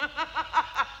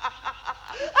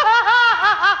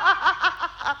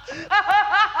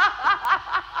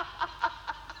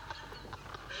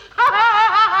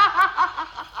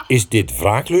Is dit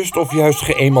wraaklust of juist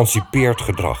geëmancipeerd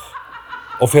gedrag?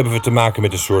 Of hebben we te maken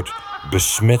met een soort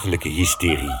besmettelijke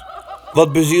hysterie?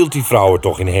 Wat bezielt die vrouwen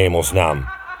toch in hemelsnaam?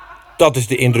 Dat is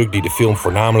de indruk die de film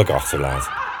voornamelijk achterlaat.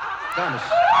 Dames.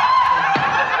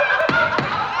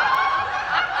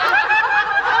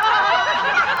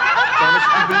 Dames,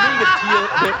 u beledigt hier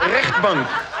de rechtbank.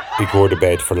 Ik hoorde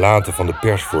bij het verlaten van de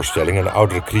persvoorstelling een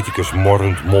oudere criticus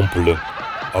morrend mompelen: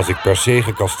 als ik per se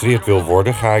gecastreerd wil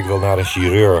worden, ga ik wel naar een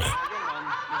chirurg.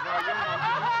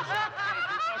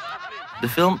 De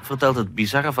film vertelt het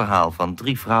bizarre verhaal van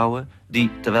 3 vrouwen die,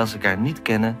 terwijl ze elkaar niet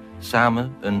kennen,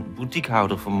 samen een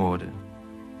boutiquehouder vermoorden.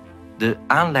 De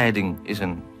aanleiding is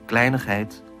een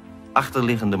kleinigheid,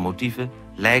 achterliggende motieven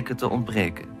lijken te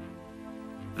ontbreken.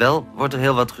 Wel wordt er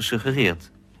heel wat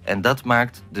gesuggereerd en dat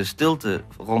maakt de stilte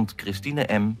rond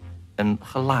Christine M. een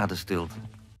geladen stilte.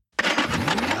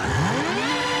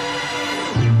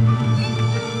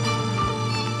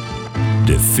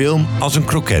 De film als een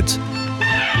kroket.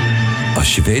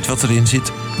 Als je weet wat erin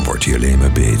zit, wordt hij alleen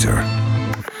maar beter.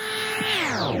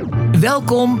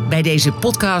 Welkom bij deze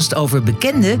podcast over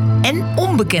bekende en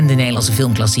onbekende Nederlandse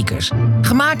filmklassiekers.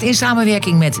 Gemaakt in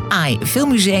samenwerking met AI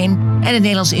Filmmuseum en het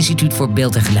Nederlands Instituut voor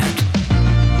Beeld en Geluid.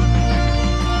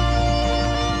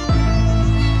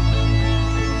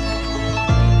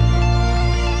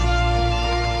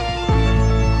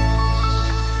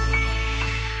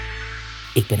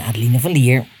 Ik ben Adeline van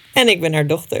Lier. En ik ben haar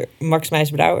dochter, Max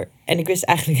Meijs-Brouwer. En ik wist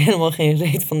eigenlijk helemaal geen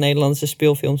reet van Nederlandse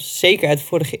speelfilms. Zeker uit de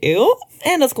vorige eeuw.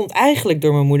 En dat komt eigenlijk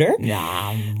door mijn moeder.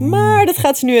 Ja. Maar dat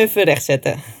gaat ze nu even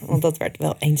rechtzetten. Want dat werd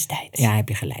wel eens tijd. Ja, heb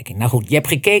je gelijk in. Nou goed, je hebt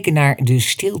gekeken naar De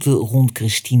Stilte rond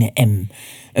Christine M.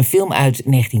 Een film uit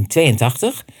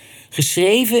 1982.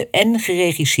 Geschreven en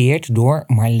geregisseerd door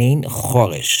Marleen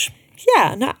Gorres.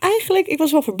 Ja, nou eigenlijk, ik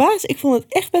was wel verbaasd. Ik vond het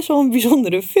echt best wel een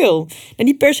bijzondere film. En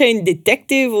niet per se een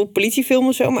detective of politiefilm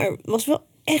of zo, maar het was wel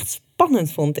echt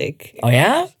spannend, vond ik. Oh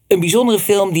ja? Een bijzondere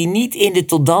film die niet in de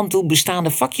tot dan toe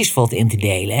bestaande vakjes valt in te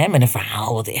delen. Hè? Met een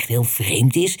verhaal wat echt heel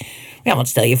vreemd is. Ja, want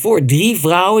stel je voor, 3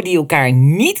 vrouwen die elkaar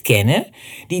niet kennen,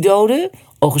 die doden,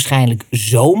 ogenschijnlijk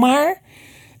zomaar,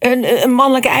 een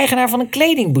mannelijke eigenaar van een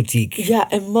kledingboutique. Ja,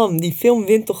 en man, die film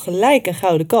wint toch gelijk een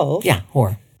gouden kalf? Ja,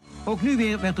 hoor. Ook nu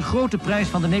weer werd de grote prijs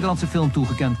van de Nederlandse film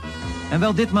toegekend. En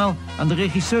wel ditmaal aan de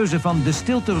regisseuse van De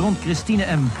Stilte rond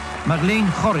Christine M.,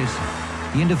 Marleen Gorres,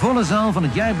 die in de volle zaal van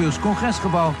het Jaarbeurs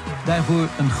Congresgebouw daarvoor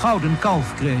een gouden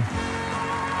kalf kreeg.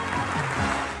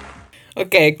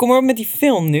 Oké, kom maar op met die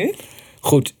film nu.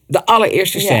 Goed, de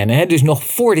allereerste scène, hè, dus nog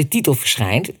voor de titel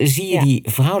verschijnt, zie je die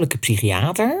vrouwelijke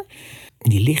psychiater.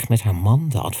 Die ligt met haar man,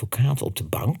 de advocaat, op de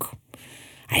bank.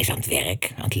 Hij is aan het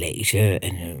werk, aan het lezen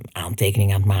en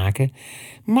aantekeningen aan het maken.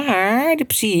 Maar de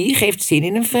psy geeft zin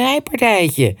in een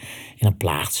vrijpartijtje. En dan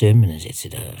plaagt ze hem en dan zet ze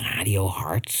de radio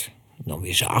hard. Dan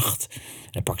weer zacht. En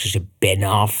dan pakt ze zijn pen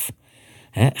af.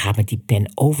 Gaat met die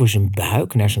pen over zijn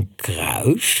buik naar zijn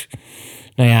kruis.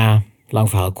 Nou ja, lang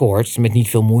verhaal kort. Met niet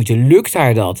veel moeite lukt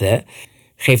haar dat, hè.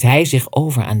 Geeft hij zich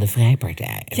over aan de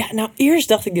vrijpartij. Ja, nou eerst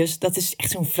dacht ik dus, dat is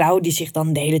echt zo'n vrouw die zich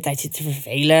dan de hele tijd zit te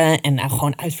vervelen. En nou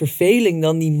gewoon uit verveling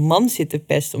dan die man zit te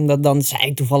pesten. Omdat dan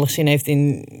zij toevallig zin heeft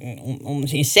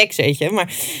in seks, weet je.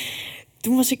 Maar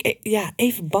toen was ik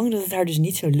even bang dat het haar dus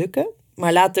niet zou lukken.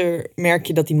 Maar later merk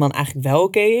je dat die man eigenlijk wel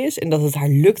oké is. En dat het haar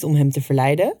lukt om hem te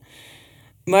verleiden.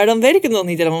 Maar dan weet ik het nog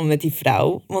niet helemaal met die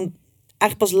vrouw. Want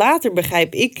eigenlijk pas later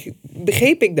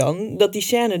begreep ik dan dat die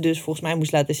scène dus volgens mij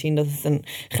moest laten zien dat het een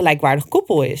gelijkwaardig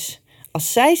koppel is.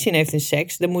 Als zij zin heeft in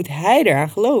seks, dan moet hij eraan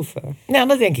geloven. Nou,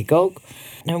 dat denk ik ook.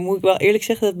 Nou moet ik wel eerlijk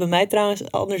zeggen dat het bij mij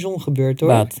trouwens andersom gebeurt, hoor.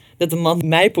 Wat? Dat de man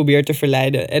mij probeert te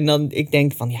verleiden. En dan ik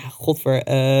denk van, ja, godver,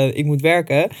 ik moet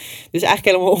werken. Dus eigenlijk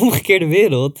helemaal een omgekeerde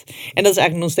wereld. En dat is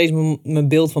eigenlijk nog steeds mijn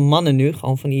beeld van mannen nu.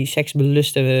 Gewoon van die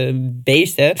seksbeluste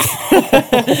beesten.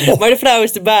 Maar de vrouw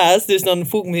is de baas, dus dan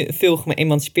voel ik me veel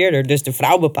geëmancipeerder. Dus de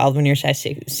vrouw bepaalt wanneer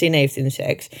zij zin heeft in de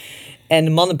seks. En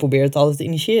de mannen proberen het altijd te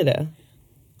initiëren.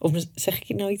 Of zeg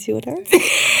ik nou iets heel raar?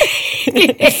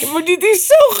 Nee, maar dit is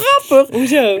zo grappig.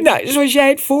 Hoezo? Nou, zoals jij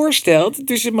het voorstelt,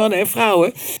 tussen mannen en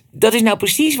vrouwen. Dat is nou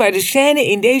precies waar de scène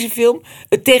in deze film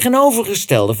het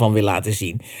tegenovergestelde van wil laten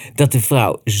zien. Dat de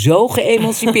vrouw zo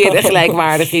geëmancipeerd en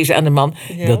gelijkwaardig is aan de man,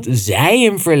 dat zij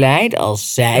hem verleidt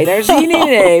als zij daar zin in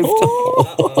heeft.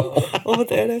 Oh, wat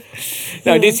erg.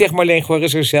 Nou, dit zegt Marleen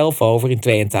Gorres er zelf over in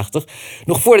 82.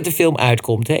 Nog voordat de film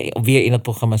uitkomt, hè? Weer in het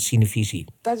programma Cinevisie.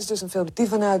 Dat is dus een film die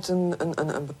vanuit een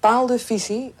bepaalde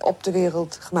visie op de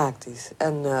wereld gemaakt is.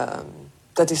 En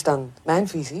dat is dan mijn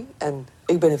visie. En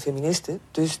ik ben een feministe,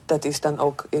 dus dat is dan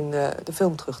ook in de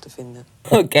film terug te vinden.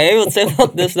 Oké, wat zegt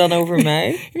dat dus dan over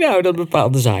mij? Nou, dat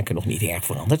bepaalde zaken nog niet erg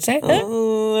veranderd zijn. Hè?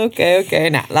 Oké.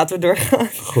 Nou, laten we doorgaan.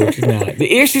 Goed, nou, de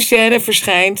eerste scène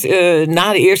verschijnt...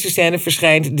 na de eerste scène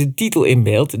verschijnt de titel in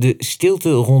beeld. De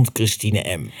stilte rond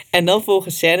Christine M. En dan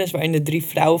volgen scènes waarin de 3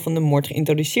 vrouwen van de moord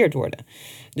geïntroduceerd worden.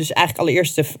 Dus eigenlijk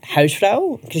allereerst de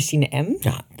huisvrouw, Christine M.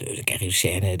 Ja, dan krijg je de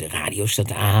scène, de radio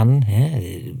staat aan. Hè,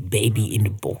 de baby in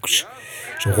de box.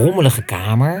 Zo'n rommelige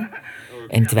kamer.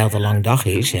 En terwijl het een lang dag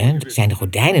is, hè, zijn de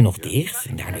gordijnen nog dicht.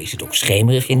 En daardoor is het ook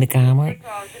schemerig in de kamer.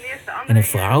 En een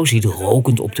vrouw zit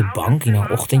rokend op de bank in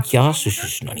haar ochtendjas. Dus ze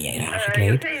is nog niet eens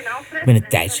aangekleed. Met een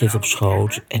tijdschrift op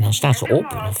schoot. En dan staat ze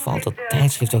op en dan valt dat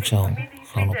tijdschrift ook zo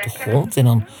gewoon op de grond. En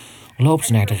dan loopt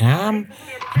ze naar het raam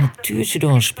en dan tuurt ze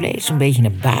door een spleet een beetje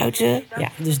naar buiten.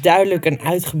 Ja, dus duidelijk een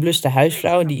uitgebluste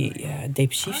huisvrouw die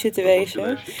depressief zit te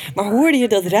wezen. Maar hoorde je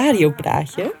dat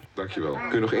radiopraatje? Dankjewel.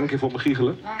 Kun je nog 1 keer voor me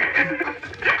giechelen?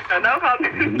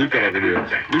 Nu kan het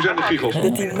weer. Nu zijn de giechels.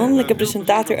 Dat die mannelijke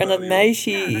presentator en dat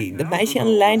meisje aan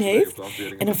de lijn heeft.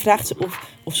 En dan vraagt ze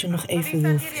of ze nog even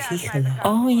wil giechelen.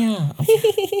 Oh ja.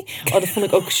 Oh, dat vond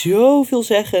ik ook zo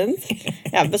veelzeggend.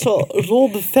 Ja, best wel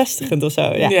rolbevestigend of zo.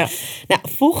 Ja. Nou,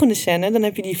 volgende scène, dan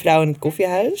heb je die vrouw in het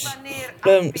koffiehuis.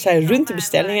 Zij runt de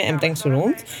bestellingen en brengt ze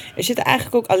rond. Er zitten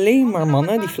eigenlijk ook alleen maar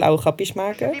mannen die flauwe grapjes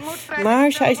maken.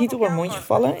 Maar zij is niet op haar mondje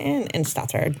gevallen en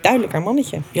staat er duidelijk haar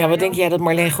mannetje. Ja, wat denk jij dat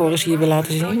Marleen Goris hier wil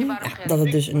laten zien? Ja, dat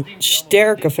het dus een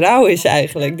sterke vrouw is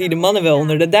eigenlijk, die de mannen wel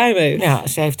onder de duim heeft. Ja,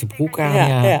 zij heeft de broek aan,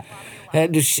 ja.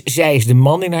 Dus zij is de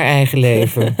man in haar eigen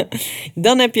leven.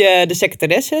 Dan heb je de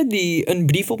secretaresse die een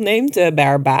brief opneemt bij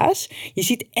haar baas. Je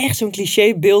ziet echt zo'n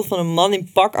clichébeeld van een man in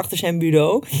pak achter zijn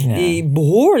bureau. Ja. Die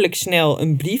behoorlijk snel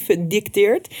een brief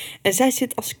dicteert. En zij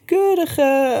zit als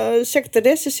keurige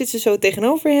secretaresse zit ze zo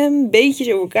tegenover hem. Beetjes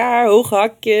over elkaar, hoge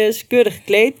hakjes, keurig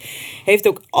gekleed. Heeft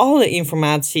ook alle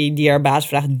informatie die haar baas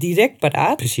vraagt direct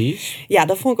paraat. Precies. Ja,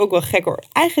 dat vond ik ook wel gek hoor.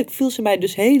 Eigenlijk viel ze mij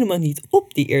dus helemaal niet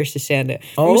op, die eerste scène.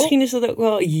 Oh. Maar misschien is dat ook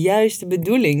wel juist de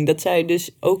bedoeling. Dat zij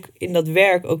dus ook in dat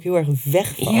werk ook heel erg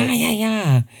wegvalt.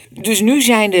 Ja. Dus nu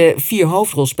zijn de 4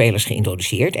 hoofdrolspelers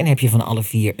geïntroduceerd. En heb je van alle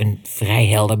 4 een vrij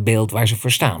helder beeld waar ze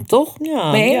voor staan, toch?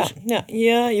 Ja,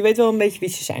 je weet wel een beetje wie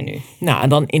ze zijn nu. Nou, en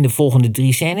dan in de volgende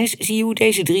 3 scènes zie je hoe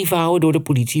deze 3 vrouwen door de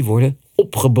politie worden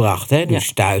opgebracht. Hè?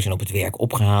 Dus thuis en op het werk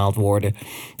opgehaald worden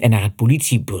en naar het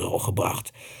politiebureau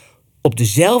gebracht. Op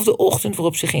dezelfde ochtend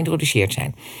waarop ze geïntroduceerd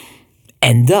zijn.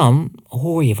 En dan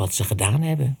hoor je wat ze gedaan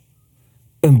hebben.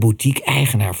 Een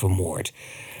boutique-eigenaar vermoord.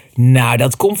 Nou,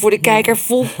 dat komt voor de kijker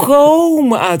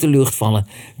volkomen uit de lucht vallen.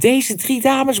 Deze 3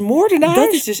 dames moordenaars?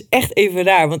 Dat is dus echt even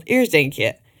raar. Want eerst denk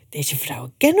je, deze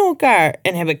vrouwen kennen elkaar.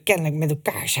 En hebben kennelijk met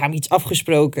elkaar samen iets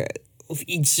afgesproken. Of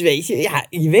iets, weet je. Ja,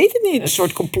 je weet het niet. Een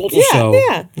soort complot of zo.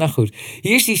 Ja. Nou goed,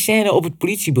 hier is die scène op het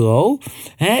politiebureau.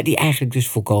 Die eigenlijk dus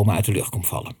volkomen uit de lucht komt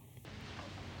vallen.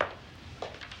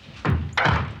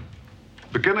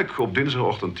 Beken ik op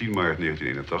dinsdagochtend 10 maart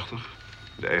 1981...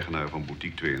 de eigenaar van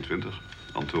boutique 22,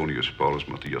 Antonius Paulus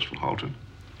Matthias van Houten...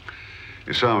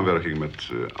 in samenwerking met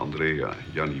Andrea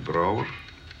Jannie Brouwer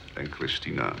en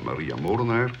Christina Maria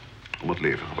Moordenaar... om het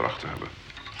leven gebracht te hebben.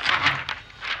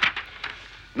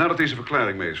 Nadat deze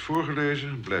verklaring mij is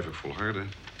voorgelezen, blijf ik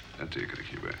volharden en teken ik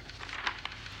hierbij.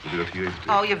 Wil je dat hier even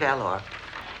tekenen? Oh, jawel hoor.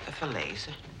 Even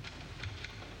lezen.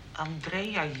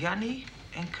 Andrea Jannie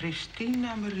en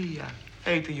Christina Maria.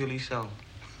 Heten jullie zo?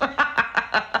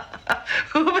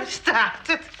 Hoe bestaat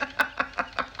het?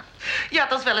 Ja,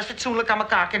 dat is wel eens fatsoenlijk aan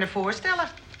elkaar kunnen voorstellen.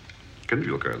 Kennen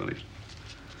jullie elkaar dan niet?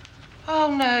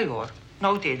 Oh, nee hoor.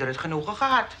 Nooit eerder het genoegen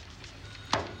gehad.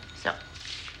 Zo.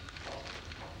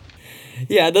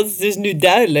 Ja, dat is dus nu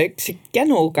duidelijk. Ze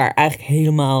kennen elkaar eigenlijk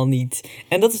helemaal niet.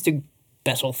 En dat is natuurlijk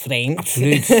best wel vreemd.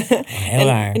 Absoluut. Heel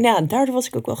raar. En ja, daardoor was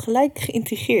ik ook wel gelijk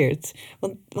geïntrigeerd.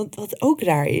 Want wat ook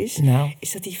raar is,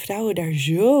 is dat die vrouwen daar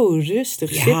zo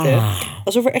rustig zitten.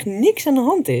 Alsof er echt niks aan de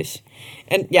hand is.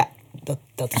 En ja,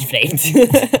 dat is vreemd.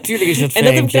 Tuurlijk is dat vreemd. En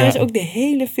dat heb ik trouwens ook de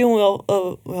hele film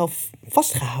wel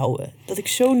vastgehouden. Dat ik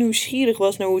zo nieuwsgierig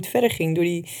was naar hoe het verder ging. Door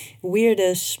die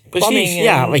weirde spanning. Precies,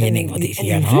 want je denkt, wat is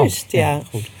hier aan de hand? Ja,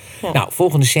 goed. Ja. Nou,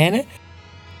 volgende scène.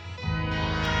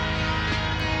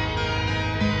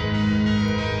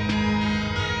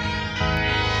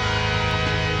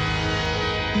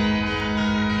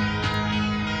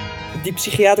 Die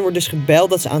psychiater wordt dus gebeld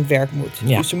dat ze aan het werk moet.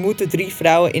 Ja. Dus ze moeten 3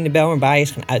 vrouwen in de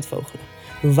Bijlmerbaaiers gaan uitvogelen.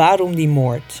 Waarom die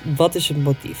moord? Wat is het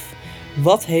motief?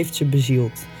 Wat heeft ze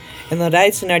bezield? En dan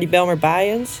rijdt ze naar die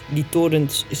Bijlmerbaaiers. Die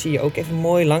torens zie je ook even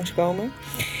mooi langskomen.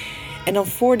 En dan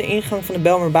voor de ingang van de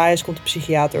Bijlmerbaaiers komt de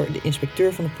psychiater de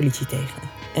inspecteur van de politie tegen.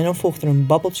 En dan volgt er een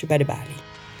babbeltje bij de balie.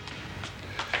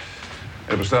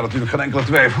 Er bestaat natuurlijk geen enkele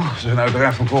twijfel. Ze zijn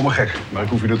uiteraard volkomen gek. Maar ik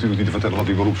hoef u natuurlijk niet te vertellen wat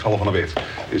u beroepshalve van weet.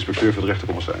 Inspecteur voor de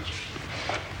rechtercommissaris.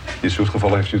 Dit soort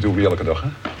gevallen heeft u natuurlijk elke dag,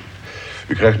 hè?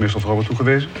 U krijgt meestal vrouwen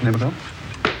toegewezen, neem ik aan.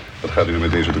 Wat gaat u nu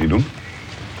met deze 3 doen?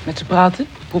 Met ze praten,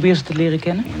 probeer ze te leren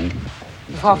kennen.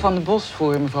 Mevrouw Van der Bos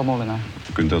voor mevrouw Moordenaar.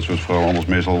 U kunt dat soort vrouwen anders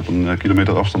meestal op een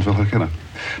kilometer afstand wel herkennen.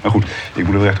 Maar goed, ik moet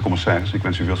naar de rechtercommissaris. Ik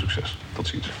wens u veel succes. Tot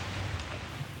ziens.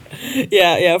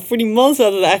 Ja, voor die man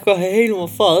zat het eigenlijk wel helemaal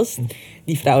vast.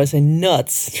 Die vrouwen zijn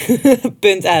nuts.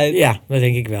 Punt uit. Ja, dat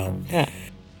denk ik wel. Ja.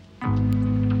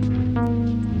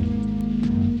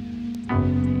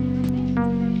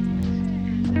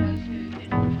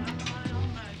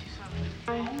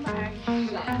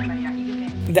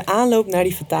 De aanloop naar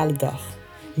die fatale dag.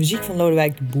 Muziek van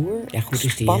Lodewijk de Boer. Ja, goed is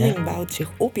die, spanning hè? bouwt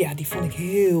zich op. Ja, die vond ik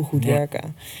heel goed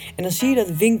werken. En dan zie je dat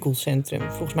winkelcentrum.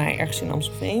 Volgens mij ergens in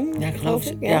Amstelveen. Ja, geloof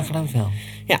het wel.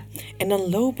 Ja, en dan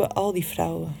lopen al die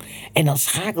vrouwen. En dan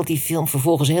schakelt die film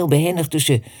vervolgens heel behendig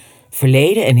tussen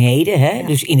verleden en heden. Hè? Ja.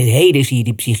 Dus in het heden zie je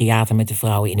die psychiater met de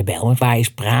vrouwen in de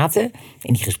Bijlmerwaaiers praten.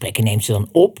 En die gesprekken neemt ze dan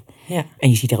op. Ja. En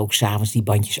je ziet daar ook 's avonds die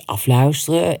bandjes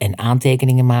afluisteren en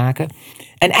aantekeningen maken.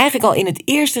 En eigenlijk al in het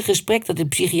eerste gesprek dat de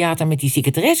psychiater met die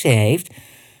secretaresse heeft,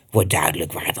 wordt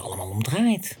duidelijk waar het allemaal om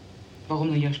draait. Waarom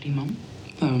dan juist die man?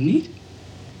 Waarom niet?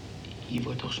 Je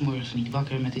wordt toch 's morgens niet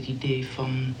wakker met het idee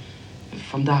van...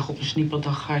 vandaag op een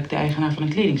snipperdag ga ik de eigenaar van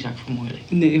een kledingzaak vermoorden.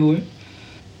 Nee hoor.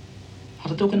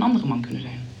 Had het ook een andere man kunnen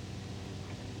zijn?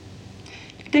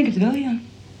 Ik denk het wel, ja.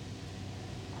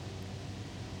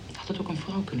 Had het ook een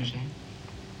vrouw kunnen zijn?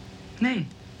 Nee.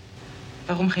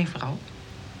 Waarom geen vrouw?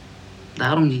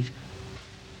 Daarom niet.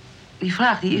 Die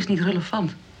vraag die is niet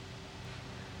relevant.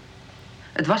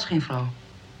 Het was geen vrouw.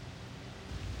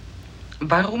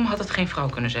 Waarom had het geen vrouw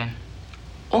kunnen zijn?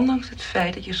 Ondanks het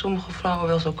feit dat je sommige vrouwen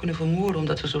wel zou kunnen vermoorden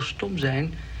omdat ze zo stom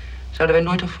zijn, zouden wij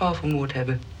nooit een vrouw vermoord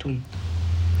hebben toen.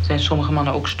 Zijn sommige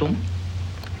mannen ook stom?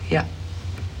 Ja.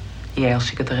 Jij als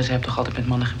secretaresse hebt toch altijd met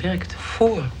mannen gewerkt?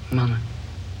 Voor mannen.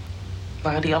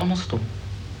 Waren die allemaal stom?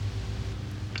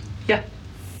 Ja.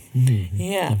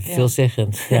 Ja,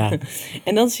 veelzeggend. Ja.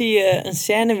 En dan zie je een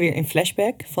scène weer in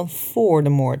flashback van voor de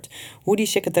moord. Hoe die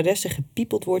secretaresse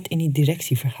gepiepeld wordt in die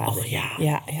directievergadering. Oh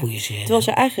ja, goeie scène. Terwijl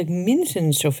ze eigenlijk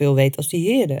minstens zoveel weet als die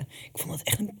heren. Ik vond dat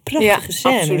echt een prachtige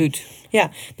scène. Absoluut. Ja,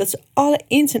 dat ze alle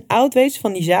ins en outs weet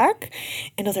van die zaak.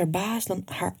 En dat haar baas dan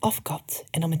haar afkapt.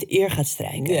 En dan met de eer gaat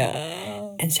strijken. Ja.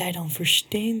 En zij dan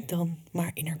versteend dan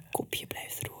maar in haar kopje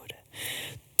blijft roeren.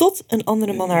 Tot een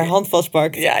andere man haar hand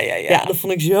vastpakt. Ja, dat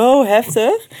vond ik zo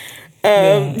heftig.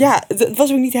 Het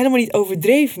was ook helemaal niet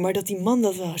overdreven. Maar dat die man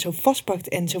dat wel zo vastpakt.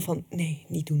 En zo van, nee,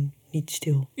 niet doen. Niet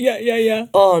stil. Ja.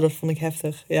 Oh, dat vond ik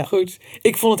heftig. Ja. Goed.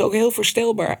 Ik vond het ook heel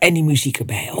voorstelbaar. En die muziek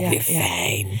erbij ook weer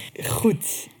fijn.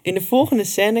 Goed. In de volgende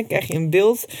scène krijg je een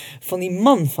beeld van die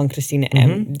man van Christine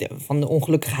M. Van de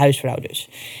ongelukkige huisvrouw dus.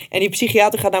 En die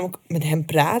psychiater gaat namelijk met hem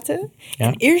praten. Ja.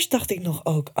 En eerst dacht ik nog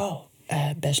ook,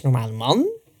 best normale man.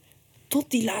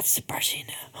 Tot die laatste paar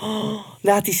zinnen. Oh,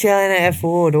 laat die scène even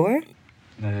horen, hoor.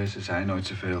 Nee, ze zei nooit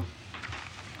zoveel.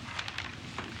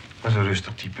 Was een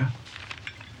rustig type.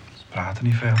 Ze praten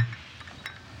niet veel.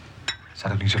 Ze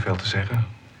had ook niet zoveel te zeggen.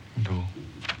 Ik bedoel,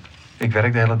 ik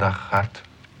werk de hele dag hard.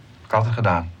 Heb ik altijd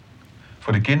gedaan.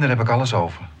 Voor de kinderen heb ik alles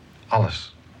over.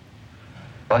 Alles.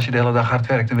 Maar als je de hele dag hard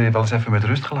werkt, dan wil je wel eens even met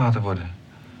rust gelaten worden.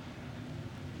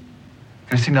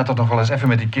 Christine had toch nog wel eens even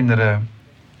met die kinderen...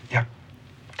 Ja,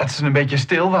 dat ze een beetje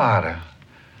stil waren.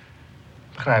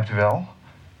 Begrijpt u wel?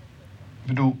 Ik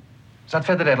bedoel, ze had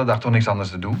verder de hele dag toch niks anders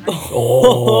te doen?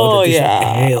 Oh, dat is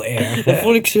heel erg. Dat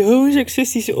vond ik zo'n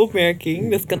seksistische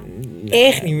opmerking. Dat kan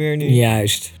echt niet meer nu.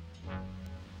 Juist.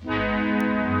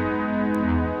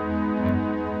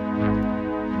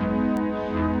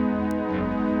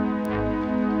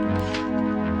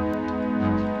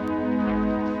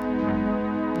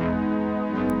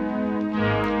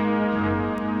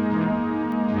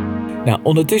 Nou,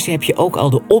 ondertussen heb je ook al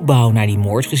de opbouw naar die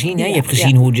moord gezien. Hè? Je hebt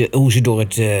gezien hoe ze door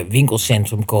het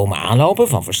winkelcentrum komen aanlopen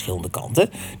van verschillende kanten.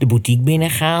 De boutique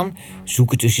binnengaan,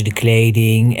 zoeken tussen de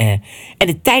kleding. En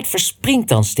de tijd verspringt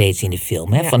dan steeds in de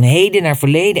film. Hè? Van heden naar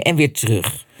verleden en weer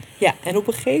terug. Ja, en op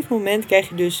een gegeven moment krijg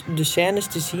je dus de scènes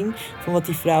te zien van wat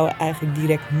die vrouwen eigenlijk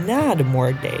direct na de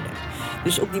moord deden.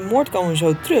 Dus op die moord komen we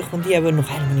zo terug, want die hebben we nog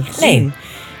helemaal niet gezien. Nee.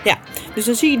 Ja, dus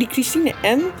dan zie je die Christine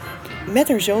M. met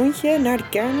haar zoontje naar de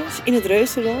kermis in het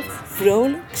reuzenrad.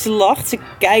 Vrolijk, ze lacht, ze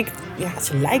kijkt,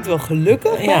 ze lijkt wel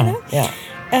gelukkig bijna. Ja.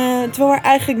 Terwijl we haar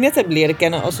eigenlijk net hebben leren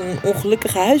kennen als een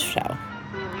ongelukkige huisvrouw.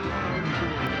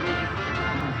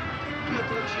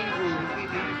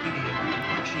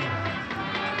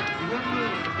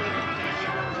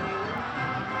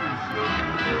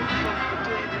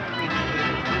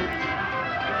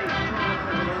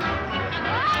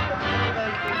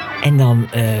 En dan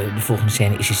de volgende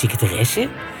scène is een secretaresse.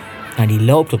 Nou, die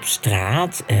loopt op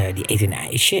straat, die eet een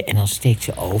ijsje en dan steekt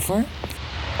ze over.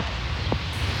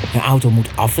 De auto moet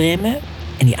afremmen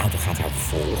en die auto gaat haar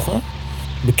volgen.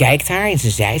 Bekijkt haar in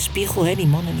zijn zijspiegel, hè, die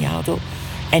man in die auto.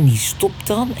 En die stopt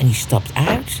dan en die stapt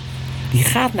uit. Die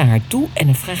gaat naar haar toe en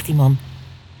dan vraagt die man...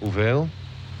 Hoeveel?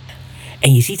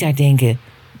 En je ziet haar denken,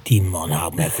 die man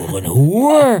houdt mij voor een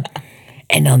hoer.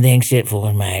 En dan denkt ze,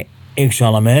 volgens mij, ik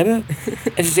zal hem hebben.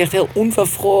 En ze zegt heel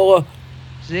onvervroren...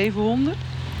 700?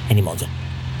 En die man zegt...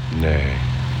 Nee.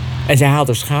 En zij haalt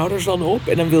haar schouders dan op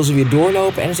en dan wil ze weer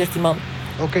doorlopen. En dan zegt die man...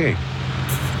 Oké.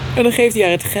 En dan geeft hij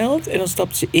haar het geld en dan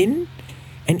stapt ze in.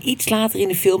 En iets later in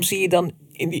de film zie je dan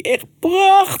in die echt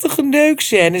prachtige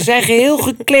neukscène... zij geheel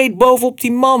gekleed bovenop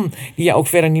die man, die je ook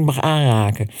verder niet mag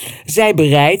aanraken. Zij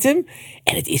bereidt hem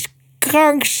en het is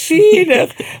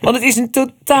krankzinnig. Want het is een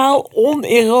totaal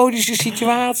onerotische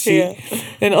situatie. Ja.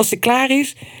 En als ze klaar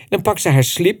is, dan pakt ze haar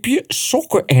slipje,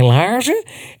 sokken en laarzen.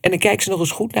 En dan kijkt ze nog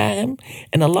eens goed naar hem.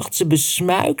 En dan lacht ze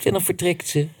besmuikt en dan vertrekt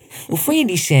ze. Hoe vond je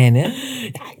die scène?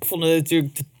 Ja, ik vond het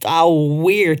natuurlijk totaal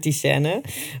weird, die scène.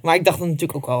 Maar ik dacht dat het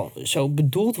natuurlijk ook al zo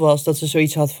bedoeld was... dat ze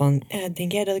zoiets had van...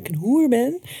 denk jij dat ik een hoer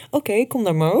ben? Oké, kom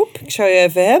daar maar op. Ik zou je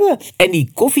even hebben. En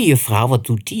die koffiejuffrouw, wat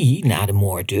doet die na de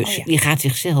moord dus? Oh, ja. Die gaat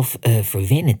zichzelf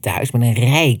verwennen thuis met een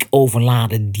rijk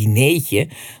overladen dineetje.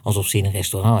 Alsof ze in een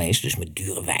restaurant is, dus met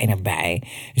dure wijn erbij.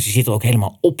 En ze zit er ook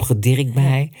helemaal opgedirkt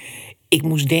bij. Ik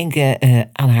moest denken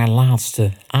aan haar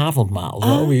laatste avondmaal,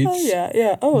 zoiets.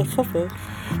 Ja. Oh, wat grappig.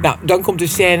 Nou, dan komt de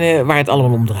scène waar het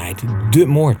allemaal om draait. De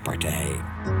moordpartij.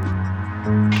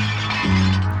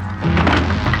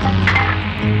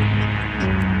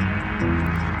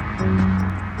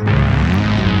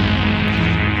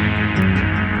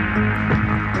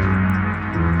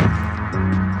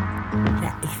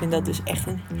 Ja, ik vind dat dus echt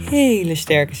een hele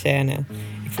sterke scène.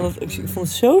 Ik vond het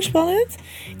zo spannend.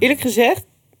 Eerlijk gezegd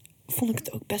vond ik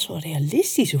het ook best wel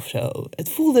realistisch of zo. Het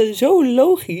voelde zo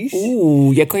logisch.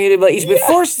 Oeh, jij kan je er wel iets bij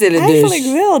voorstellen dus. Eigenlijk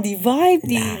wel. Die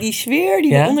vibe, die sfeer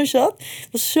die eronder zat,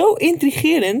 was zo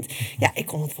intrigerend. Ja, ik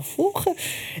kon het wel volgen.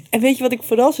 En weet je wat ik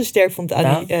vooral zo sterk vond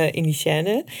aan in die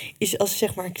scène? Is als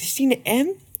zeg maar Christine M.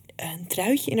 een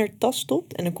truitje in haar tas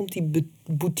stopt en dan komt die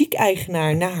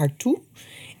boutique-eigenaar naar haar toe.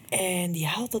 En die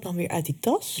haalt dat dan weer uit die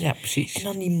tas. Ja, precies. En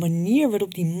dan die manier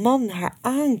waarop die man haar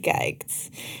aankijkt.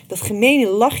 Dat gemene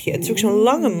lachje. Het is ook zo'n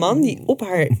lange man die op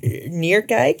haar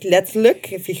neerkijkt. Letterlijk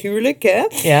en figuurlijk. Hè?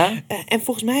 Ja. En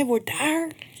volgens mij wordt daar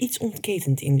iets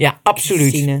ontketend in. Ja, absoluut.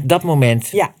 Christine. Dat moment.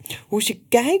 Ja. Hoe ze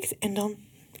kijkt en dan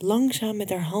langzaam met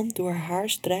haar hand door haar haar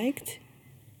strijkt.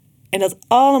 En dat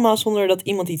allemaal zonder dat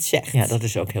iemand iets zegt. Ja, dat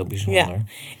is ook heel bijzonder. Ja.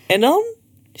 En dan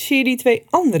zie je die twee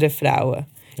andere vrouwen.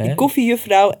 Die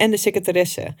koffiejuffrouw en de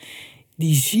secretaresse.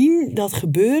 Die zien dat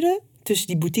gebeuren tussen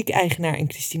die boutique-eigenaar en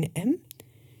Christine M.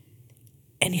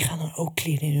 En die gaan dan ook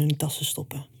kleren in hun tassen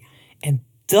stoppen. En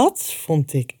dat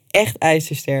vond ik echt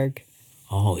ijzersterk.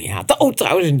 Oh ja. Oh,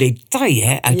 trouwens een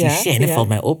detail uit die scène valt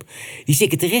mij op. Die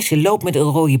secretaresse loopt met een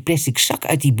rode plastic zak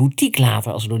uit die boutique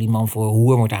later... als ze door die man voor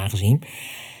hoer wordt aangezien.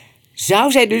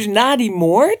 Zou zij dus na die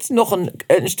moord nog een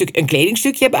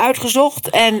kledingstukje hebben uitgezocht...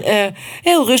 en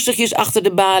heel rustigjes achter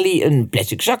de balie een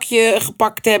plastic zakje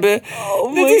gepakt hebben?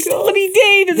 Oh, dat is toch een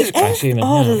idee? Dat is krankzinnig.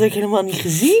 Oh, dat heb ik helemaal niet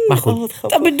gezien. Maar goed,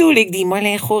 dat bedoel ik. Die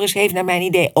Marleen Gorris heeft naar mijn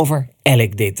idee over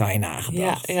elk detail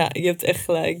nagedacht. Ja, je hebt echt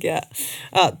gelijk, ja.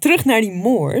 Terug naar die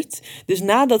moord. Dus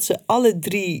nadat ze alle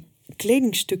 3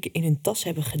 kledingstukken in hun tas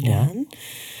hebben gedaan...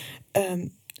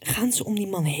 gaan ze om die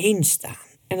man heen staan.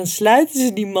 En dan sluiten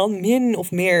ze die man min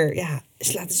of meer...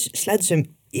 sluiten ze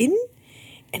hem in.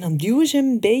 En dan duwen ze hem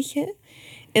een beetje.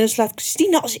 En dan slaat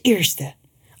Christine als eerste.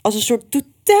 Als een soort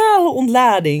totale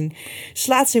ontlading.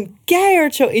 Slaat ze hem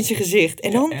keihard zo in zijn gezicht.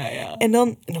 En dan, en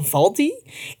dan valt hij.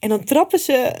 En dan trappen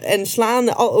ze en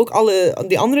slaan ook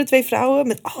die andere 2 vrouwen...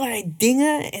 met allerlei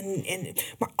dingen.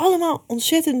 Maar allemaal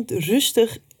ontzettend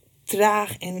rustig,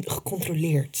 traag en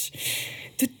gecontroleerd.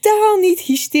 Totaal niet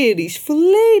hysterisch.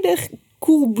 Volledig...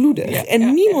 koelbloedig.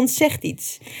 Niemand zegt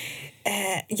iets.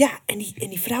 En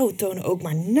die vrouwen tonen ook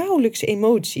maar nauwelijks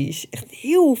emoties. Echt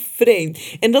heel vreemd.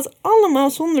 En dat allemaal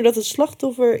zonder dat het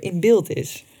slachtoffer in beeld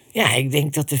is. Ja, ik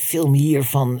denk dat de film hier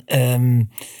van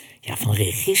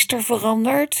register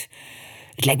verandert.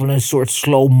 Het lijkt wel een soort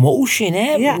slow motion,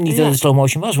 hè? Niet dat het slow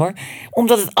motion was, hoor.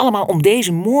 Omdat het allemaal om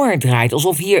deze moord draait.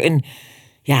 Alsof hier een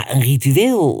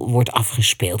ritueel wordt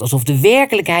afgespeeld. Alsof de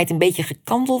werkelijkheid een beetje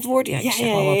gekanteld wordt.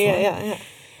 Ja.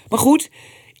 Maar goed,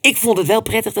 Ik vond het wel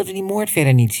prettig dat we die moord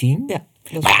verder niet zien. Ja,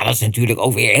 maar ja, dat is natuurlijk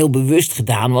ook weer heel bewust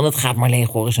gedaan. Want het gaat Marleen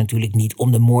Gorris natuurlijk niet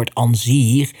om de moord aan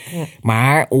zich. Ja.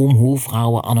 Maar om hoe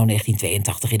vrouwen anno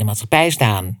 1982 in de maatschappij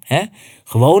staan. Hè?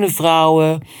 Gewone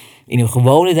vrouwen in hun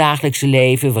gewone dagelijkse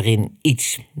leven. Waarin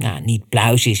iets niet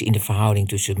pluis is in de verhouding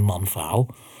tussen man en vrouw.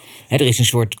 Hè, er is een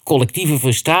soort collectieve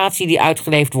frustratie die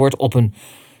uitgeleefd wordt op een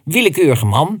willekeurige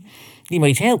man. Die maar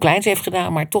iets heel kleins heeft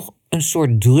gedaan, maar toch een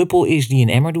soort druppel is die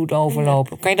een emmer doet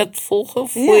overlopen. Kan je dat volgen?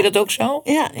 Of voel je dat ook zo?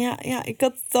 Ja. Ik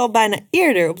had het al bijna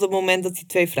eerder op het moment dat die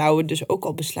 2 vrouwen dus ook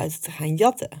al besluiten te gaan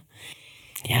jatten.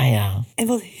 Ja. En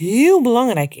wat heel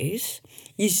belangrijk is,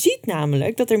 je ziet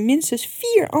namelijk dat er minstens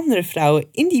 4 andere vrouwen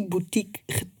in die boutique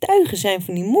getuigen zijn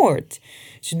van die moord.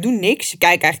 Ze doen niks, ze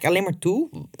kijken eigenlijk alleen maar toe.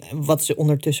 Wat ze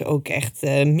ondertussen ook echt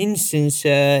minstens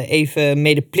even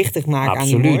medeplichtig maken aan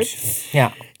die moord.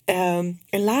 Ja.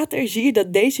 En later zie je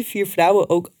dat deze 4 vrouwen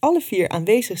ook alle 4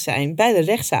 aanwezig zijn bij de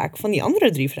rechtszaak van die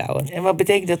andere 3 vrouwen. En wat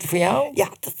betekent dat voor jou? Ja,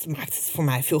 dat maakt het voor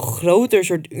mij een veel groter, een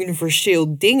soort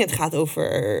universeel ding. Het gaat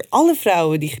over alle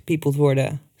vrouwen die gepiepeld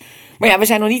worden. Maar ja, we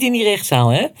zijn nog niet in die rechtszaal,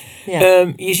 hè?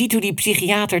 Ja. Je ziet hoe die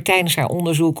psychiater tijdens haar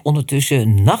onderzoek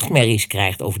ondertussen nachtmerries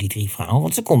krijgt over die 3 vrouwen.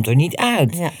 Want ze komt er niet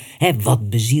uit. Ja. Hè, wat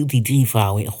bezielt die 3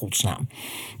 vrouwen in godsnaam?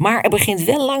 Maar er begint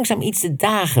wel langzaam iets te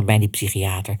dagen bij die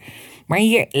psychiater. Maar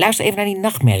hier, luister even naar die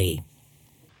nachtmerrie.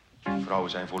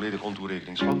 Vrouwen zijn volledig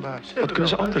ontoerekeningsvatbaar. Wat kunnen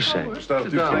ze anders zijn? Er staat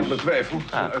natuurlijk geen enkele twijfel.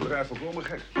 Uiteraard volkomen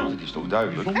gek. Dat is toch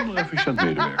duidelijk? Zonder efficiënt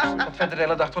medewerker. Ik had verder de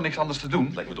hele dag toch niks anders te doen?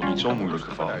 Het lijkt me toch niet zo'n moeilijk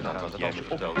geval. Dat jij me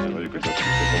vertelt. Dat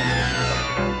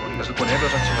is het toneel dat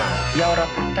ze waren. Jouw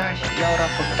rapportage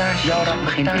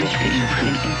geen enkele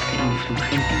invloed.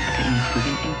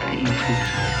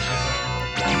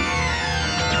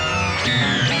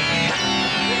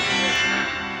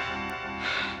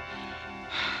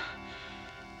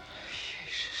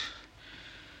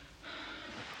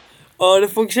 Oh,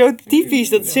 dat vond ik zo typisch,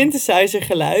 dat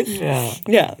synthesizergeluid.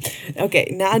 Ja.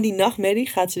 Oké, na die nachtmerrie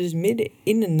gaat ze dus midden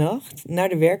in de nacht naar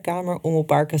de werkkamer om op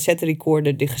haar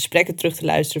cassetterecorder de gesprekken terug te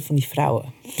luisteren van die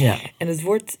vrouwen. Ja. En het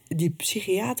wordt die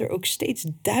psychiater ook steeds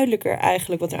duidelijker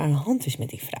eigenlijk wat er aan de hand is met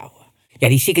die vrouwen. Ja,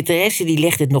 die secretaresse die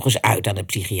legt het nog eens uit aan de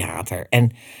psychiater.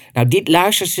 En dit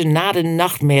luistert ze na de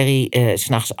nachtmerrie 's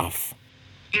nachts af.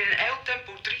 In een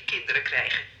ijltempo 3 kinderen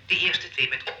krijgen. De eerste 2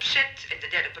 met opzet en de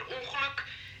derde per ongeluk.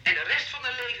 En de rest van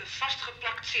hun leven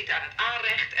vastgeplakt zitten aan het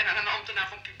aanrecht en aan een ambtenaar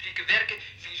van publieke werken,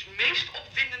 wiens meest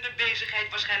opwindende bezigheid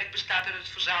waarschijnlijk bestaat uit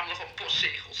het verzamelen van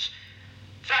postzegels.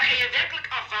 Vraag je je werkelijk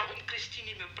af waarom Christine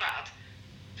niet meer praat?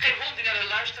 Geen hond die naar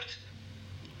haar luistert.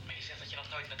 Maar je zegt dat je nog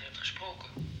nooit met haar hebt gesproken.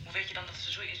 Hoe weet je dan dat ze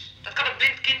zo is? Dat kan een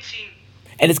blind kind zien.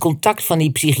 En het contact van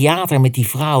die psychiater met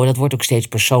die vrouwen, dat wordt ook steeds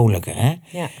persoonlijker, hè?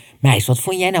 Ja. Meis, wat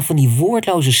vond jij nou van die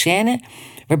woordloze scène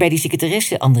waarbij die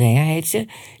secretaresse, Andrea heet ze,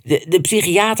 de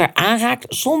psychiater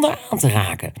aanraakt zonder aan te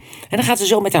raken? En dan gaat ze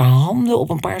zo met haar handen op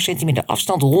een paar centimeter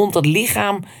afstand rond het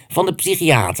lichaam van de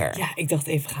psychiater. Ja, ik dacht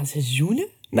even, gaan ze zoenen?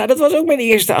 Nou, dat was ook mijn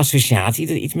eerste associatie.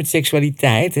 Dat iets met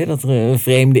seksualiteit, hè? Dat er een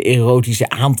vreemde erotische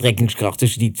aantrekkingskracht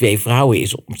tussen die 2 vrouwen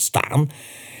is ontstaan.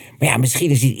 Maar ja, misschien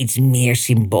is dit iets meer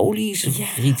symbolisch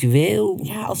of ritueel.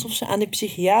 Ja, alsof ze aan de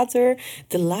psychiater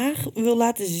de laag wil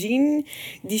laten zien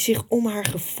die zich om haar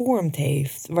gevormd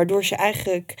heeft. Waardoor ze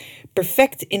eigenlijk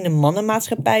perfect in de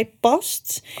mannenmaatschappij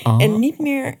past. En niet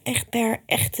meer echt bij haar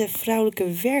echte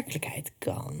vrouwelijke werkelijkheid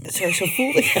kan. Zo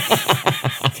voelde ik.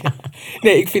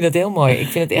 Nee, ik vind dat heel mooi. Ik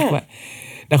vind het echt waar.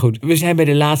 Nou goed, we zijn bij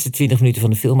de laatste 20 minuten van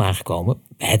de film aangekomen.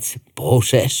 Het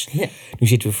proces. Ja. Nu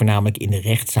zitten we voornamelijk in de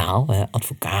rechtszaal.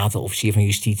 Advocaten, officier van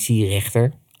justitie,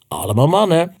 rechter. Allemaal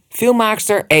mannen.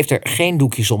 Filmmaakster heeft er geen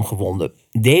doekjes om gewonden.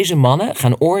 Deze mannen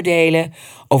gaan oordelen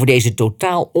over deze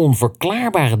totaal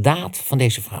onverklaarbare daad van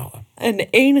deze vrouwen. En de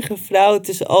enige vrouw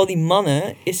tussen al die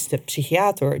mannen is de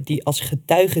psychiater die als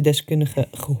getuigendeskundige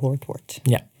gehoord wordt.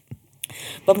 Ja.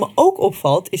 Wat me ook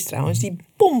opvalt is trouwens die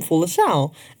bomvolle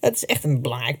zaal. Het is echt een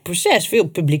belangrijk proces, veel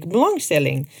publieke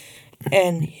belangstelling.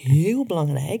 En heel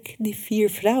belangrijk, die 4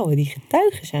 vrouwen die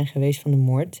getuigen zijn geweest van de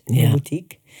moord in de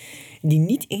boutique, die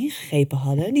niet ingegrepen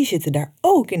hadden, die zitten daar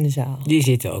ook in de zaal. Die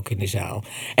zitten ook in de zaal.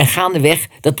 En gaandeweg,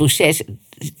 dat proces,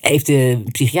 heeft de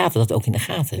psychiater dat ook in de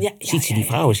gaten. Ziet ze die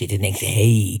vrouwen zitten en denkt ze,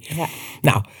 hé. Ja.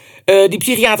 Nou, die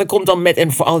psychiater komt dan met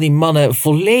een voor al die mannen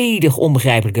volledig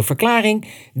onbegrijpelijke verklaring.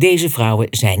 Deze vrouwen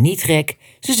zijn niet gek,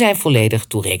 ze zijn volledig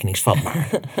toerekeningsvatbaar.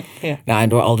 Nou, en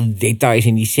door al de details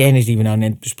in die scènes die we nou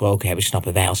net besproken hebben,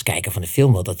 snappen wij als kijker van de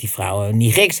film wel dat die vrouwen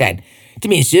niet gek zijn.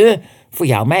 Tenminste, voor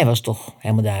jou en mij was het toch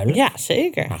helemaal duidelijk? Ja,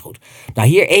 zeker. Nou goed, nou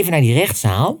hier even naar die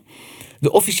rechtszaal.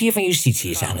 De officier van justitie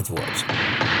is aan het woord.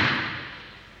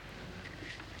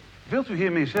 Wilt u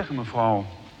hiermee zeggen, mevrouw,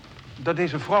 dat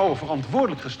deze vrouwen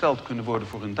verantwoordelijk gesteld kunnen worden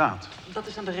voor hun daad. Dat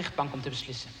is aan de rechtbank om te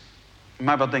beslissen.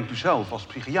 Maar wat denkt u zelf als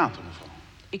psychiater, mevrouw?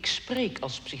 Ik spreek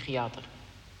als psychiater.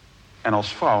 En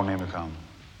als vrouw, neem ik aan.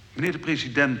 Meneer de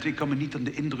president, ik kan me niet aan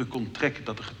de indruk onttrekken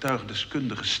dat de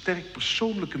getuigendeskundige sterk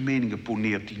persoonlijke meningen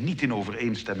poneert die niet in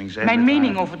overeenstemming zijn Mijn met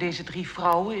mening haar. over deze 3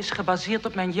 vrouwen is gebaseerd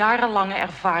op mijn jarenlange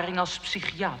ervaring als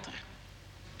psychiater.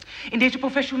 In deze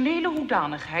professionele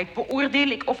hoedanigheid beoordeel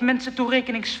ik of mensen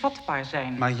toerekeningsvatbaar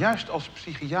zijn. Maar juist als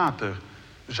psychiater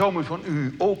zou men van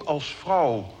u ook als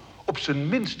vrouw op zijn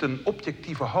minst een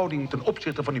objectieve houding ten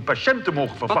opzichte van uw patiënten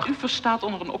mogen verwachten. Wat u verstaat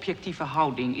onder een objectieve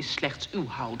houding is slechts uw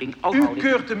houding. U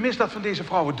keurt de misdaad van deze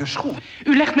vrouwen dus goed.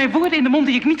 U legt mij woorden in de mond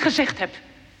die ik niet gezegd heb.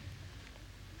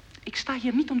 Ik sta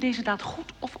hier niet om deze daad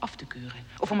goed of af te keuren.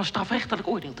 Of om een strafrechtelijk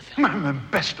oordeel te vellen. Maar mijn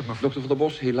beste mevrouw. Dokter Van der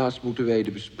Bos, helaas moeten wij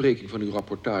de bespreking van uw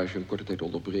rapportage een korte tijd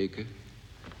onderbreken.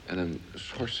 En een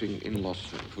schorsing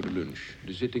inlassen voor de lunch.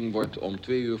 De zitting wordt om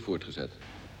 2 uur voortgezet.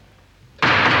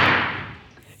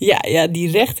 Ja,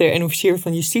 die rechter en officier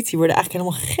van justitie worden eigenlijk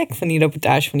helemaal gek van die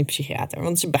rapportage van die psychiater.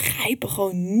 Want ze begrijpen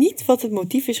gewoon niet wat het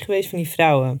motief is geweest van die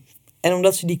vrouwen. En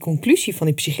omdat ze die conclusie van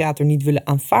die psychiater niet willen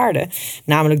aanvaarden,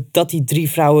 namelijk dat die 3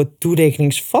 vrouwen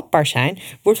toerekeningsvatbaar zijn,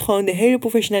 wordt gewoon de hele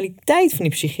professionaliteit van die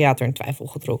psychiater in twijfel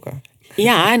getrokken.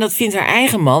 Ja, en dat vindt haar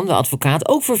eigen man, de advocaat,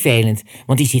 ook vervelend.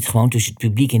 Want die zit gewoon tussen het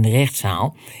publiek in de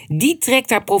rechtszaal. Die trekt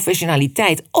haar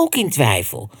professionaliteit ook in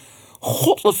twijfel.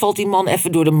 God, wat valt die man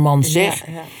even door de mand, zeg.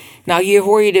 Ja. Nou, hier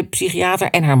hoor je de psychiater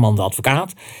en haar man, de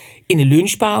advocaat, in de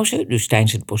lunchpauze, dus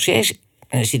tijdens het proces.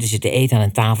 En dan zitten ze te eten aan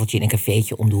een tafeltje in een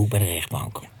cafeetje om de hoek bij de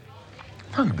rechtbank.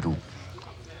 Nou, ik bedoel,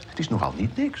 het is nogal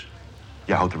niet niks.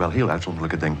 Je houdt er wel heel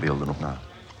uitzonderlijke denkbeelden op na.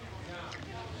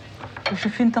 Dus je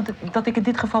vindt dat ik in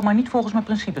dit geval maar niet volgens mijn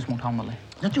principes moet handelen?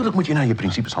 Natuurlijk moet je naar je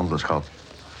principes handelen, schat.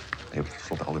 Je hebt er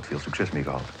tenslotte altijd veel succes mee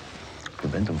gehad. Je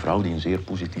bent een vrouw die een zeer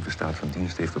positieve staat van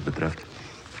dienst heeft wat betreft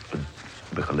het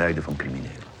begeleiden van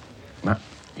criminelen. Maar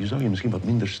je zou je misschien wat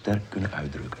minder sterk kunnen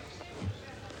uitdrukken.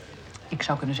 Ik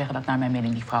zou kunnen zeggen dat naar mijn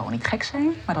mening die vrouwen niet gek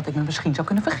zijn, maar dat ik me misschien zou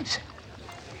kunnen vergissen.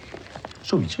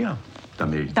 Zoiets, ja.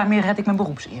 Daarmee red ik mijn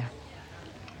beroepseer.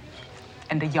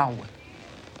 En de jouwe.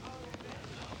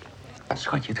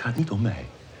 Schatje, het gaat niet om mij.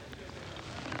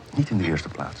 Niet in de eerste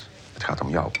plaats. Het gaat om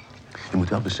jou. Je moet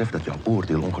wel beseffen dat jouw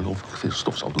oordeel ongelooflijk veel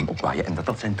stof zal doen opwaaien en dat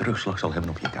dat zijn terugslag zal hebben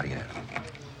op je carrière.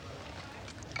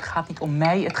 Het gaat niet om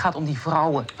mij, het gaat om die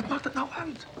vrouwen. Wat maakt het nou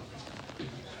uit?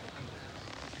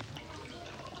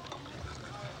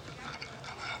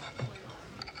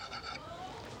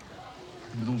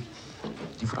 Ik bedoel,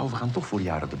 die vrouwen gaan toch voor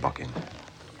jaren de bak in.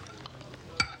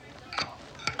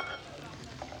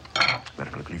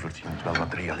 Werkelijk, lieverd, je moet wel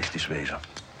wat realistisch wezen.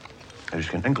 Er is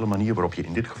geen enkele manier waarop je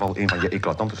in dit geval een van je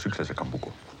eclatante successen kan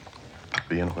boeken.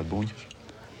 Ben jij nog wat boontjes?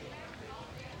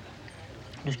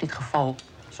 Dus dit geval,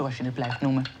 zoals je het blijft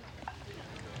noemen.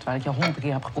 Terwijl ik je 100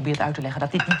 keer heb geprobeerd uit te leggen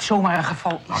dat dit niet zomaar een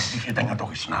geval is. Nou, liefje, denk er toch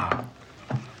eens na.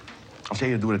 Als jij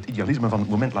je door het idealisme van het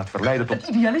moment laat verleiden tot...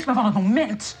 Het idealisme van het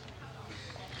moment?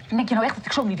 Denk je nou echt dat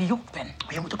ik zo'n idioot ben?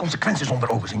 Maar je moet de consequenties onder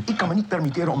ogen zien. Ik kan me niet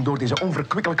permitteren om door deze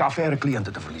onverkwikkelijke affaire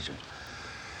cliënten te verliezen.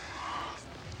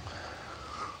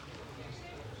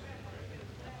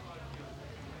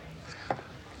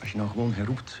 Als je nou gewoon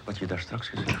herroept wat je daar straks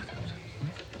gezegd hebt.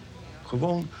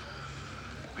 Gewoon,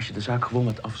 als je de zaak gewoon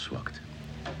wat afzwakt.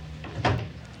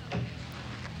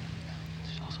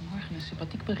 Zoals er morgen een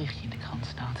sympathiek berichtje in de krant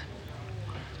staat.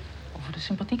 Over de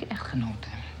sympathieke echtgenote.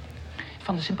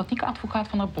 Van de sympathieke advocaat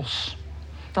van het Bos.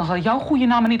 Dan zal jouw goede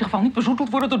naam in ieder geval niet bezoedeld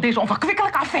worden door deze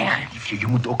onverkwikkelijke affaire. Liefje, je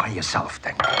moet ook aan jezelf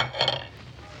denken.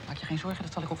 Maak je geen zorgen,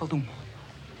 dat zal ik ook wel doen.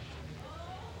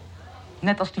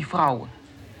 Net als die vrouwen.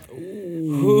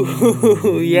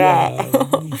 Ja.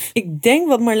 Ik denk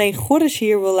wat Marleen Gorris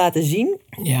hier wil laten zien,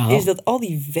 is dat al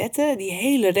die wetten, die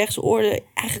hele rechtsorde,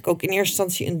 eigenlijk ook in eerste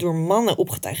instantie een door mannen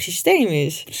opgetuigd systeem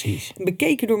is. Precies.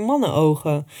 Bekeken door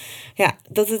mannenogen. Ja,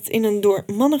 dat het in een door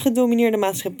mannen gedomineerde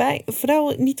maatschappij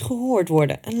vrouwen niet gehoord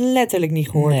worden. Letterlijk niet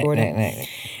gehoord worden. Nee.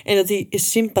 En dat die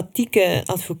sympathieke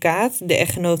advocaat, de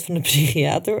echtgenoot van de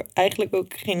psychiater, eigenlijk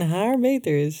ook geen haar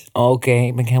beter is. Oké,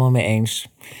 ben ik helemaal mee eens.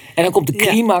 En dan komt de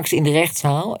climax in de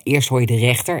rechtszaal. Eerst hoor je de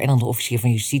rechter en dan de officier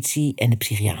van justitie en de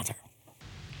psychiater.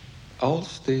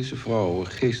 Als deze vrouwen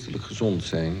geestelijk gezond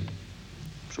zijn,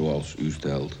 zoals u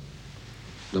stelt,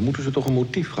 dan moeten ze toch een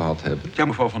motief gehad hebben? Ja,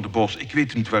 mevrouw Van der Bos, ik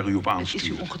weet niet waar u op aanstuurt.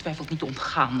 Het is u ongetwijfeld niet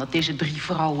ontgaan dat deze 3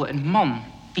 vrouwen een man,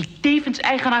 die tevens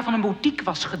eigenaar van een boutique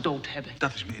was, gedood hebben.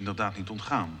 Dat is me inderdaad niet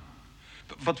ontgaan.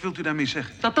 Wat wilt u daarmee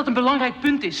zeggen? Dat een belangrijk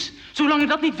punt is. Zolang u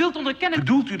dat niet wilt onderkennen...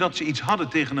 Bedoelt u dat ze iets hadden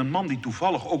tegen een man die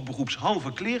toevallig ook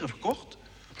beroepshalve kleren verkocht?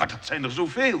 Maar dat zijn er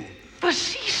zoveel.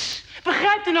 Precies.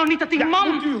 Begrijpt u nou niet dat die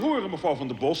man... Moet u horen, mevrouw Van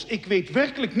der Bos, ik weet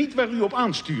werkelijk niet waar u op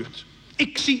aanstuurt.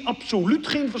 Ik zie absoluut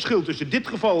geen verschil tussen dit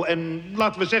geval en,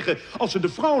 laten we zeggen, als ze de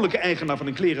vrouwelijke eigenaar van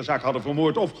een klerenzaak hadden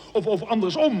vermoord. Of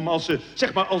andersom, als ze,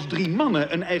 zeg maar, als 3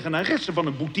 mannen een eigenaresse van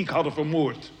een boutique hadden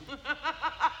vermoord.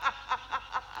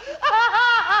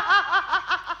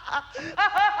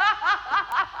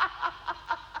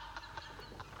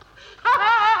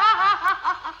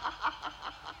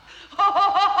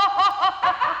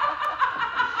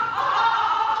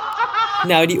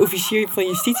 Nou, die officier van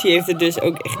justitie heeft er dus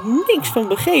ook echt niks van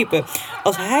begrepen.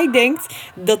 Als hij denkt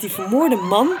dat die vermoorde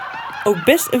man ook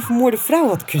best een vermoorde vrouw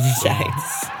had kunnen zijn.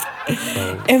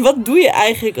 En wat doe je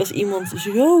eigenlijk als iemand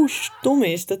zo stom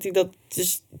is dat hij dat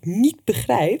dus niet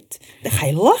begrijpt? Dan ga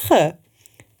je lachen.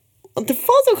 Want er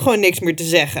valt ook gewoon niks meer te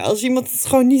zeggen als iemand het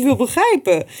gewoon niet wil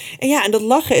begrijpen. En ja, en dat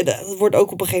lachen, dat wordt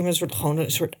ook op een gegeven moment gewoon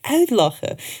een soort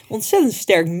uitlachen. Ontzettend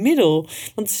sterk middel.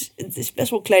 Want het is best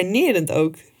wel kleinerend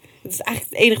ook. Het is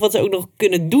eigenlijk het enige wat ze ook nog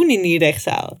kunnen doen in die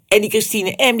rechtszaal. En die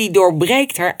Christine M. die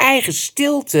doorbreekt haar eigen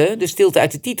stilte, de stilte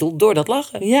uit de titel, door dat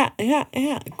lachen. Ja.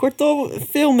 Kortom, een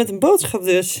film met een boodschap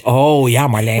dus. Oh ja,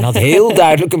 Marleen had heel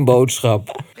duidelijk een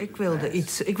boodschap.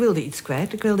 Ik wilde iets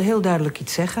kwijt. Ik wilde heel duidelijk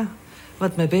iets zeggen.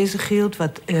 Wat mij bezighield,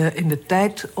 wat in de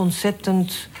tijd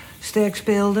ontzettend sterk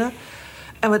speelde.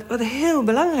 En wat heel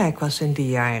belangrijk was in die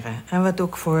jaren. En wat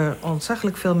ook voor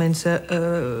ontzaglijk veel mensen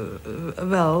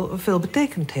wel veel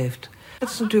betekend heeft. Dat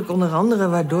is natuurlijk onder andere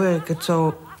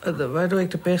waardoor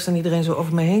ik de pers en iedereen zo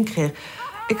over me heen kreeg.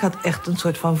 Ik had echt een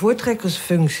soort van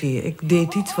voortrekkersfunctie. Ik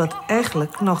deed iets wat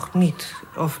eigenlijk nog niet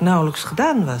of nauwelijks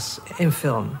gedaan was in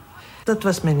film. Dat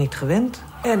was men niet gewend.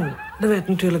 En er werd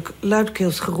natuurlijk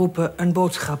luidkeels geroepen, een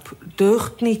boodschap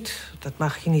deugt niet. Dat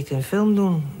mag je niet in film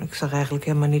doen. Ik zag eigenlijk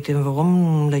helemaal niet in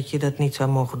waarom dat je dat niet zou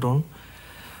mogen doen.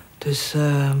 Dus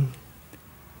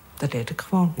dat deed ik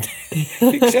gewoon.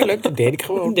 Vind ik zo leuk, dat deed ik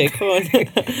gewoon.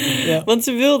 Ja. Want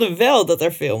ze wilden wel dat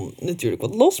haar film natuurlijk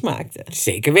wat losmaakte.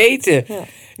 Zeker weten. Ja.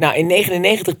 Nou, in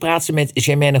 1999 praat ze met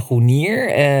Germaine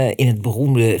Groenier in het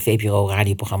beroemde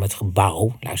VPRO-radioprogramma Het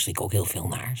Gebouw. Luister ik ook heel veel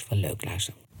naar. Is wel leuk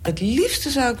luisteren. Het liefste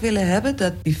zou ik willen hebben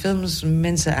dat die films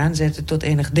mensen aanzetten tot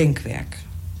enig denkwerk.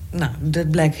 Nou,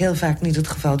 dat blijkt heel vaak niet het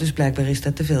geval, dus blijkbaar is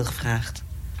dat te veel gevraagd.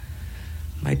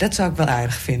 Maar dat zou ik wel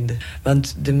aardig vinden.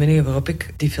 Want de manier waarop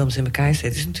ik die films in elkaar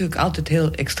zet is natuurlijk altijd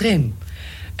heel extreem.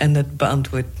 En dat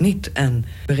beantwoordt niet aan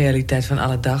de realiteit van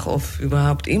alle dag of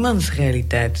überhaupt iemands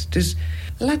realiteit. Dus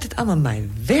laat het allemaal maar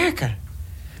werken.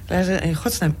 Laat er in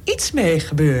godsnaam iets mee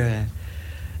gebeuren.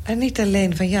 En niet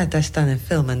alleen van ja, daar staat een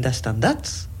film en daar staat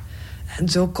dat. En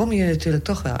zo kom je natuurlijk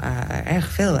toch wel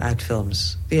erg veel uit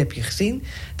films. Die heb je gezien,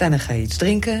 daarna ga je iets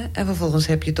drinken en vervolgens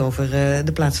heb je het over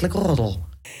de plaatselijke roddel.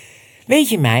 Weet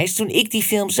je, meis, toen ik die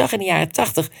film zag in de jaren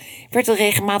 80... werd er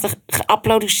regelmatig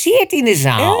geapplaudisseerd in de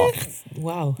zaal. Echt?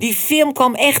 Wauw. Die film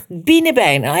kwam echt binnen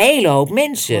bij een hele hoop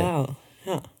mensen. Wauw,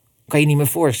 ja. Kan je niet meer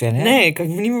voorstellen, hè? Nee, kan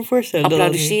ik me niet meer voorstellen.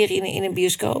 Applaudisseren in een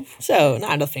bioscoop? Zo,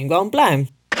 nou, dat vind ik wel een pluim.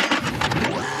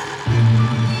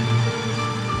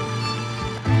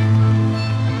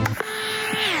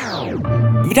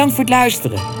 Bedankt voor het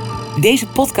luisteren. Deze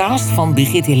podcast van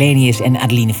Brigitte Helenius en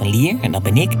Adeline van Lier, en dat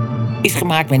ben ik, is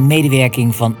gemaakt met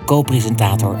medewerking van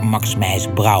co-presentator Max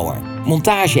Meijs-Brouwer.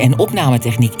 Montage en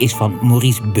opnametechniek is van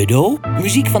Maurice Bedeau.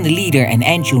 Muziek van de leader en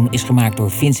eindtune is gemaakt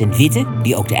door Vincent Witte,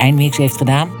 die ook de eindmix heeft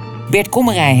gedaan. Bert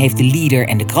Kommerij heeft de leader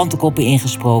en de krantenkoppen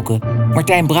ingesproken.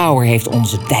 Martijn Brouwer heeft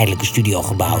onze tijdelijke studio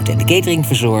gebouwd en de catering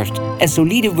verzorgd. En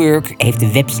Solide Work heeft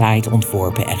de website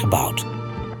ontworpen en gebouwd.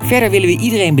 Verder willen we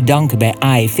iedereen bedanken bij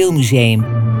AE Filmmuseum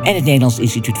en het Nederlands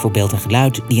Instituut voor Beeld en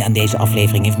Geluid die aan deze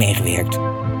aflevering heeft meegewerkt.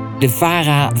 De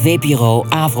VARA, VPRO,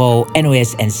 AVRO,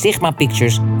 NOS en Sigma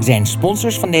Pictures zijn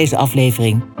sponsors van deze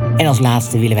aflevering. En als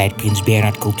laatste willen wij het Prins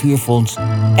Bernhard Cultuurfonds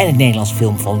en het Nederlands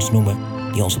Filmfonds noemen,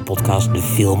 die onze podcast De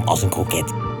Film als een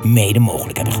Kroket mede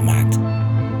mogelijk hebben gemaakt.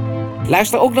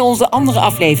 Luister ook naar onze andere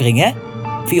afleveringen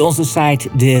via onze site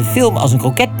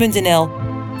defilmasenKroket.nl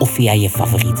of via je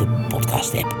favoriete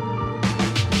podcast-app.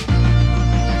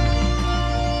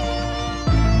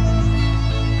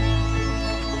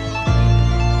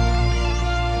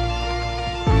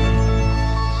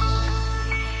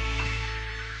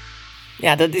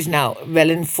 Ja, dat is nou wel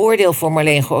een voordeel voor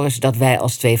Marleen Gorris dat wij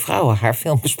als 2 vrouwen haar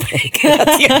film bespreken.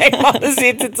 Dat hier geen mannen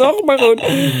zitten, toch? Maar goed.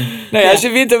 Nou ja, ze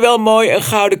wint er wel mooi een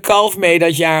gouden kalf mee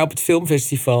dat jaar op het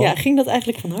filmfestival. Ja, ging dat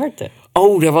eigenlijk van harte?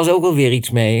 Oh, daar was ook alweer iets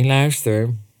mee. Luister.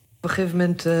 Op een gegeven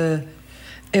moment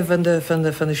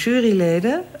een van de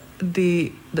juryleden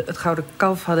die het gouden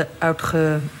kalf hadden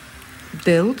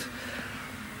uitgedeeld,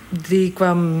 Die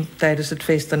kwam tijdens het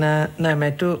feest daarna naar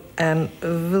mij toe. En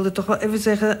wilde toch wel even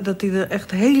zeggen dat hij er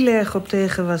echt heel erg op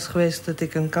tegen was geweest dat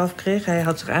ik een kalf kreeg. Hij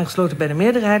had zich aangesloten bij de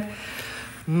meerderheid.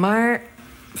 Maar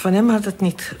van hem had het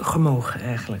niet gemogen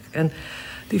eigenlijk. En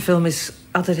die film is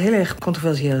altijd heel erg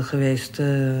controversieel geweest.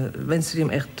 Mensen die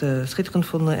hem echt schitterend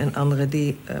vonden en anderen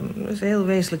die het heel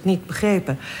wezenlijk niet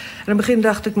begrepen. En in het begin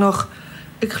dacht ik nog,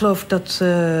 ik geloof dat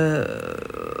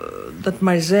dat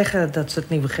maar zeggen dat ze het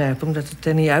niet begrijpen, omdat het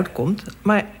er niet uitkomt.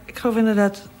 Maar ik geloof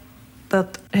inderdaad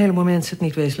dat een heleboel mensen het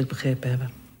niet wezenlijk begrepen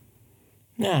hebben.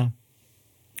 Ja.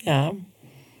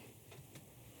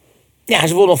 Ja,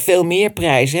 ze won nog veel meer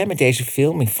prijzen hè, met deze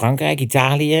film. In Frankrijk,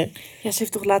 Italië. Ja, ze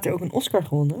heeft toch later ook een Oscar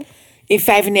gewonnen? In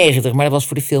 1995, maar dat was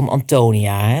voor de film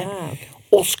Antonia. Hè? Okay.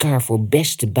 Oscar voor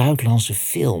beste buitenlandse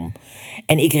film.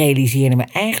 En ik realiseerde me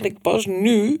eigenlijk pas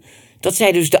nu dat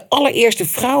zij dus de allereerste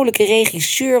vrouwelijke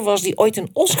regisseur was die ooit een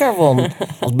Oscar won.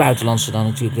 Als buitenlandse dan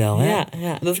natuurlijk wel, hè? Ja,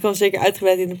 dat kwam zeker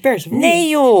uitgebreid in de pers. Nee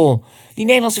joh, die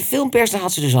Nederlandse filmpers, daar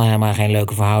had ze dus al helemaal geen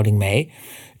leuke verhouding mee.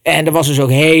 En er was dus ook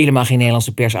helemaal geen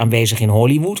Nederlandse pers aanwezig in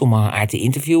Hollywood om haar te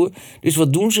interviewen. Dus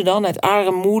wat doen ze dan? Uit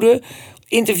armoede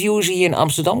interviewen ze hier in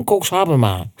Amsterdam Cox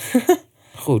Habema.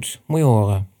 Goed, moet je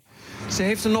horen. Ze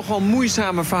heeft een nogal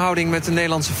moeizame verhouding met de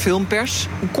Nederlandse filmpers.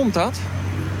 Hoe komt dat?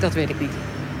 Dat weet ik niet.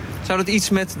 Zou dat iets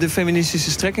met de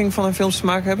feministische strekking van haar films te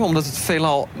maken hebben? Omdat het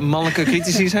veelal mannelijke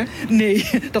critici zijn? Nee,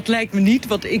 dat lijkt me niet,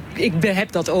 want ik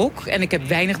heb dat ook. En ik heb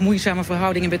weinig moeizame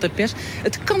verhoudingen met de pers.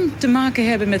 Het kan te maken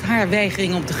hebben met haar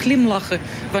weigering om te glimlachen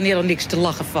wanneer er niks te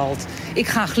lachen valt. Ik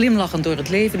ga glimlachend door het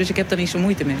leven, dus ik heb daar niet zo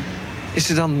moeite mee. Is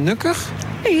ze dan nukkig?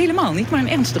 Nee, helemaal niet, maar een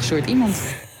ernstig soort iemand.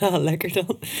 Lekker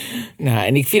dan. Nou,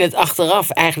 en ik vind het achteraf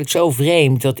eigenlijk zo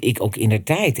vreemd dat ik ook in der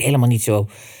tijd helemaal niet zo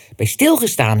bij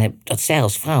stilgestaan heb dat zij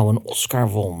als vrouw een Oscar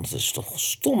won. Dat is toch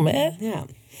stom, hè? Ja.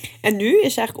 En nu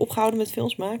is ze eigenlijk opgehouden met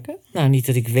films maken? Nou, niet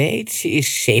dat ik weet. Ze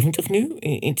is 70 nu.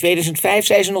 In 2005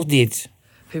 zei ze nog dit.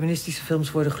 Feministische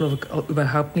films worden geloof ik al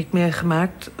überhaupt niet meer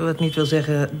gemaakt. Wat niet wil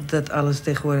zeggen dat alles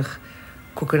tegenwoordig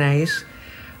koekenij is.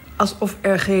 Alsof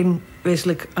er geen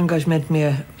wezenlijk engagement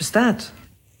meer bestaat.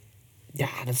 Ja,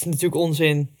 dat is natuurlijk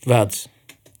onzin. Wat?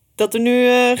 Dat er nu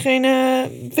geen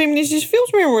feministische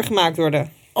films meer worden gemaakt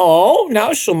worden. Oh,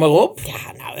 nou, som maar op.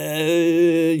 Ja, nou,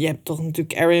 je hebt toch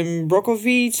natuurlijk Erin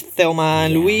Brockovich, Thelma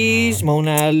and Louise,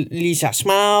 Mona Lisa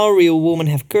Smile, Real Women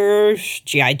Have Curves,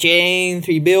 G.I. Jane,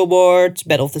 3 Billboards,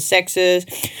 Battle of the Sexes,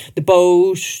 The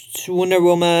Post, Wonder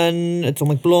Woman,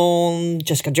 Atomic Blonde,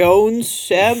 Jessica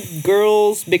Jones,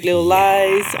 Girls, Big Little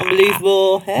Lies,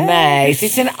 Unbelievable. Meis,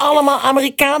 dit zijn allemaal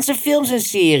Amerikaanse films en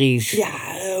series. Ja,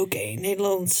 oké,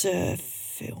 Nederlandse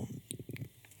film.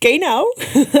 Oké, nou.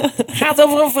 Gaat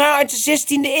over een vrouw uit de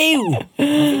 16e eeuw. Dat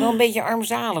vind ik wel een beetje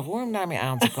armzalig hoor, om daarmee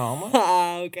aan te komen.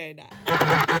 Oké, nou.